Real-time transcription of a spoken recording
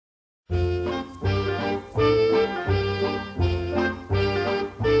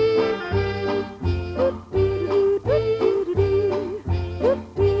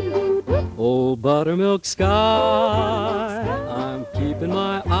buttermilk sky. I'm keeping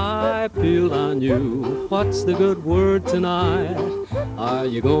my eye peeled on you. What's the good word tonight? Are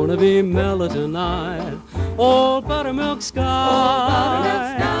you gonna be mellow tonight? Old buttermilk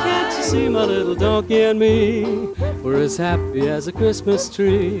sky. Can't you see my little donkey and me? We're as happy as a Christmas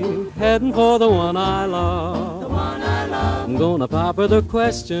tree, heading for the one I love. I'm gonna pop her the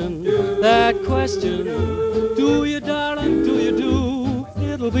question, that question. Do you, darling, do you do?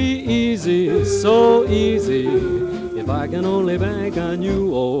 It'll be easy, so easy, if I can only bank on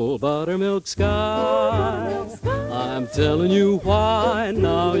you, old buttermilk sky. I'm telling you why,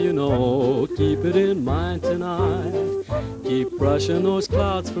 now you know. Keep it in mind tonight. Keep brushing those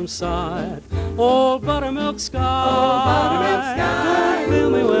clouds from sight. Old buttermilk sky. Don't feel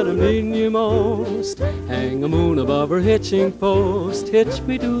me when I'm needing you most. Hang a moon above her hitching post. Hitch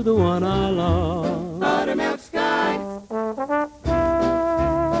me to the one I love. Buttermilk sky.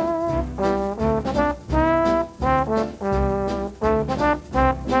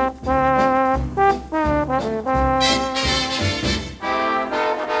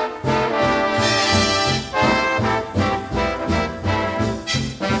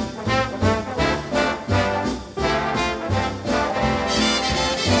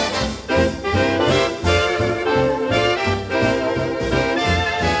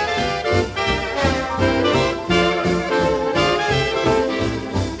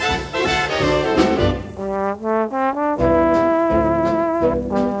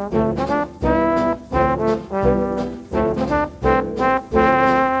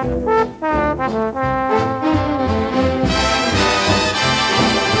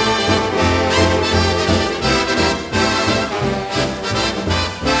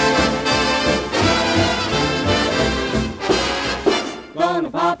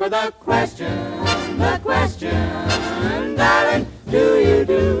 The question, darling, do you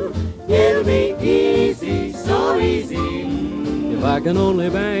do? It'll be easy, so easy. If I can only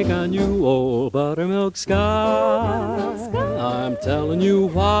bank on you, old buttermilk sky. I'm telling you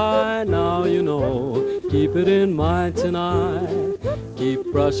why, now you know. Keep it in mind tonight.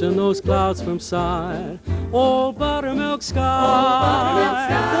 Keep brushing those clouds from sight. Old buttermilk sky.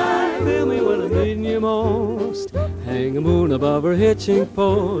 Don't feel me when I'm needing you most. Hang a moon above her hitching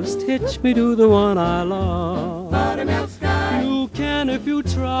post. Hitch me to the one I love. Buttermilk sky. You can if you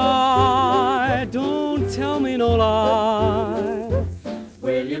try. Don't tell me no lie.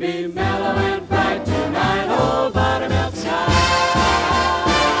 Will you be mellow and bright?